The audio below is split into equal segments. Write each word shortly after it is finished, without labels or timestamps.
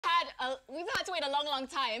we've had to wait a long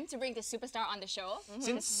time to bring the superstar on the show.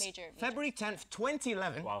 Since February 10th,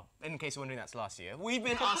 2011. Wow. In case you're wondering, that's last year. We've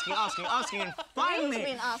been asking, and finally, We've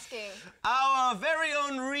been asking. our very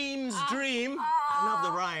own Reem's dream, I love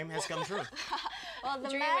the rhyme, has come true. Well, the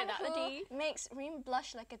Dream man without a D. who makes Reem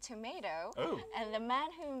blush like a tomato, Oh. and the man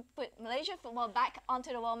who put Malaysia football back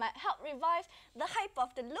onto the world map helped revive the hype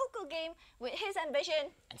of the local game with his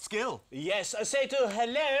ambition. And skill. Yes, I say to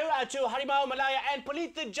hello to Harimau Malaya and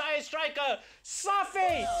Pelita Giant striker,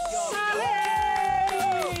 Safee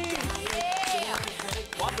Sali!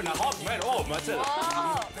 What in a hot man? Oh, myself.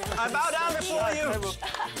 I bow down before you.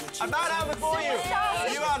 I bow down before you.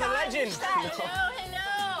 You are the legend. Hello.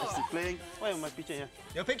 Playing. Why my picture here?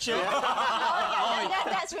 Your picture.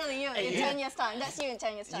 That's really you in 10 years' time. That's you in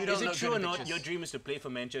 10 years' time. Is it look true good or in not? pictures. Your dream is to play for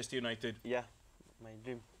Manchester United. Yeah, my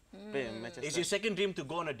dream. Play in Manchester. Is your second dream to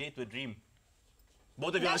go on a date with Dream?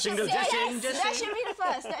 Both of you are That should, single. Just saying. that should be the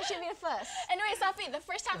first. That should be the first. Anyway, Safee, the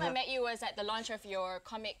first time I met you was at the launch of your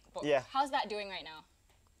comic book. Yeah. How's that doing right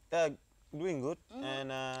now? Doing good. And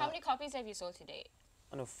How many copies have you sold to date?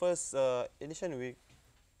 on the first edition we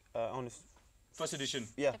on the First edition.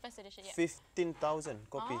 yeah The first edition, yeah. 15,000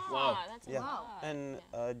 copy. Wow. That's a Yeah, lot. and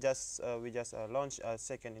we just launched a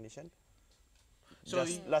second edition. So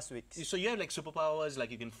just last week. So you have like superpowers, like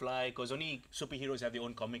you can fly, because only superheroes have their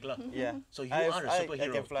own comic lah. Yeah. So you are a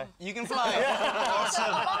superhero. I can fly. You can fly. So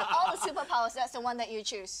among all the superpowers, that's the one that you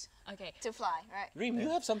choose Okay. to fly, right? Reem, you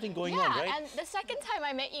have something going Yeah, on, right? and the second time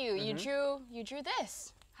I met you, you drew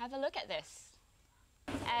this. Have a look at this.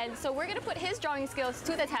 And so we're gonna put his drawing skills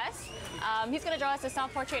to the test. He's gonna draw us a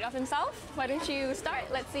self-portrait of himself. Why don't you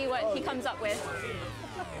start? Let's see what he comes up with.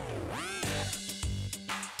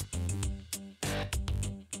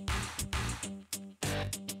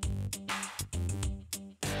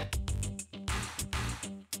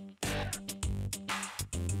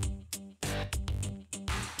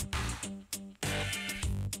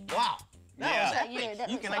 Wow. That you. That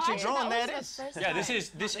You looks can like- actually draw, and there it That was is. the first Yeah, time. this is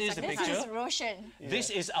the This is picture. Roshan. This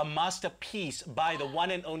is a masterpiece by the one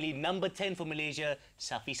and only number 10 for Malaysia,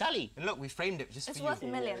 Safee Sali. And look, we framed it just It's for worth you.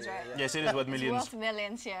 millions, right? Yes, it is worth It's millions. worth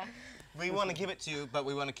millions, yeah. We want to give it to you, but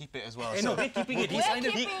we want to keep it as well. No, we're keeping it. He's We're kind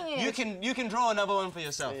of. keeping it. You can draw another one for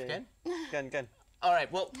yourself, Yeah. Ken? Can. All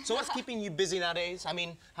right. Well, so what's keeping you busy nowadays? I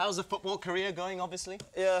mean, how's the football career going? Obviously.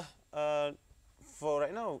 Yeah. For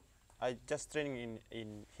right now, I just training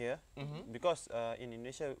in here because in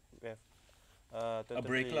Indonesia we have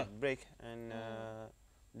break lah. break and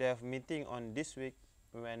they have meeting on this week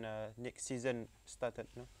when next season started.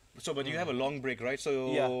 No? So, but you have a long break, right?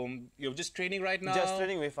 So Yeah. you're just training right now. Just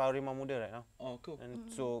training with Harimau Muda right now, Oh, cool.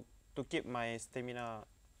 and so to keep my stamina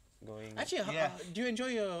going. Actually, Yeah. do you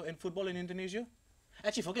enjoy in football in Indonesia?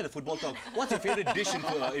 Actually, forget the football talk. What's your favorite dish in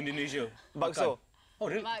Indonesia? bakso. Oh,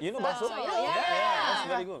 really? You know bakso? Yeah. That's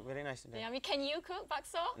very good, very nice. Yeah, I mean, can you cook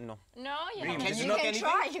bakso? No, No, you Reem, haven't. did You not can anything?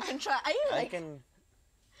 try. You can try. Are you I like? can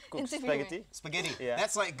cook Interview spaghetti. Spaghetti. Yeah.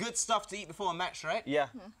 That's like good stuff to eat before a match, right? Yeah.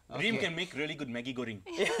 Reem Okay. can make really good Maggi goreng.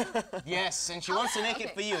 Yes, and she wants to make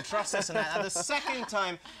it for you. Trust us on that. And the second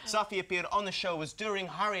time Safee appeared on the show was during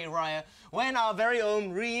Hari Raya, when our very own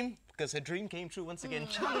Reem, because her dream came true once again,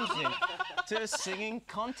 challenged him to a singing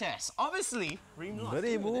contest. Obviously, Reem lost.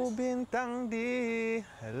 Beribu bintang di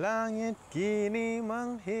langit kini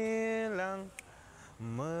menghilang,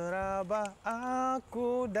 merabah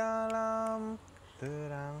aku dalam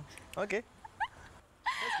terang. Okay.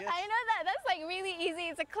 I know that. That's like really easy.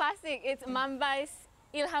 It's a classic. It's Mambai's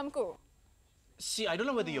Ilhamku. See, I don't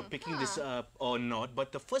know whether you're picking this up or not, but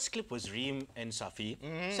the first clip was Reem and Safee.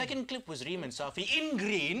 Second clip was Reem and Safee in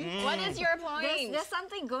green. What is your point? There's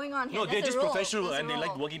something going on here. No, they're There's just a role. professional There's a and they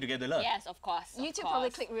like role. working together. lah. Yes, of course. You of two course. probably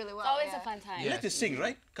click really well. It's always yeah. a fun time. You like to sing,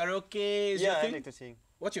 right? Karaoke is your Yeah, I thing? like to sing.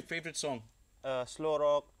 What's your favorite song? Slow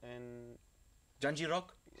rock and Janji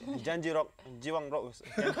Rock? Janji rock, Jiwang rock.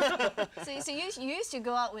 So you used to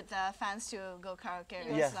go out with fans to go karaoke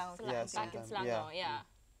in Yeah. Selangor. Yeah, Back in sometimes, Selangor, yeah.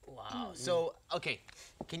 Wow. So, okay,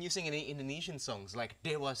 can you sing any Indonesian songs like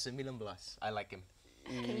Dewa 19? I like him.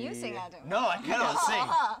 Can you sing, Adam? No, I cannot sing.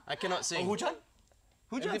 I cannot sing. Hujan?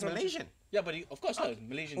 Hujan's Malaysian. Yeah, but of course,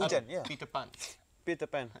 Malaysian. Hujan, yeah. Peter Pan. Peter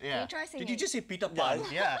Pan. Can Yeah. you try singing? Did you just say Peter Pan?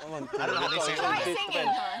 Yeah. I want I don't know how they say Try it. singing.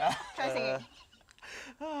 Try singing.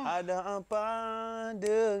 Ada apa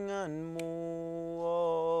denganmu?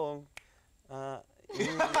 Oh,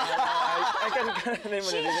 I can't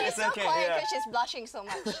remember the lyrics. She's so okay, quiet yeah. because she's blushing so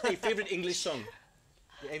much. Hey, favorite English song?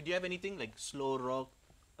 Do you have anything like slow rock,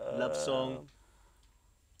 love song?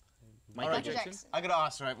 Michael Alright, Jackson? Jackson. I gotta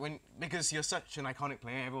ask, right? Because you're such an iconic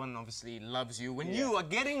player, everyone obviously loves you. When you are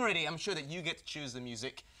getting ready, I'm sure that you get to choose the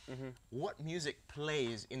music. what music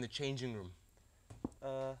plays in the changing room?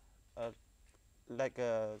 Like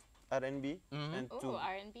R&B and Ooh,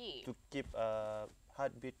 R&B. to keep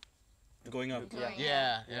heartbeat. Going up.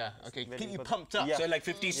 Yeah, okay, Very keep you important. pumped up. Yeah. So like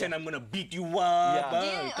 50 Cent, I'm gonna beat you up.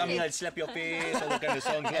 Yeah. Come here, I'll slap your face. All that kind of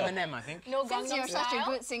songs. Yeah. Eminem, I think. No Since Gangnam you're such a Style?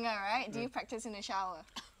 good singer, right? Do you practice in the shower?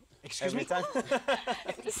 Excuse Every me. time.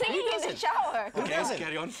 Singing in the shower. Yes,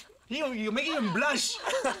 carry on. You're making him blush.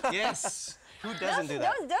 Yes. Who doesn't do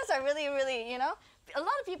that? Those are really, really, you know. A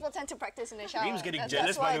lot of people tend to practice in the shower. Reem's getting That's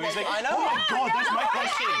jealous, by why the way. He's like, I know. oh my God, that's my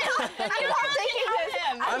question. I'm not taking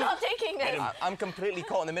this. I'm not taking this. I'm completely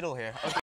caught in the middle here. Okay.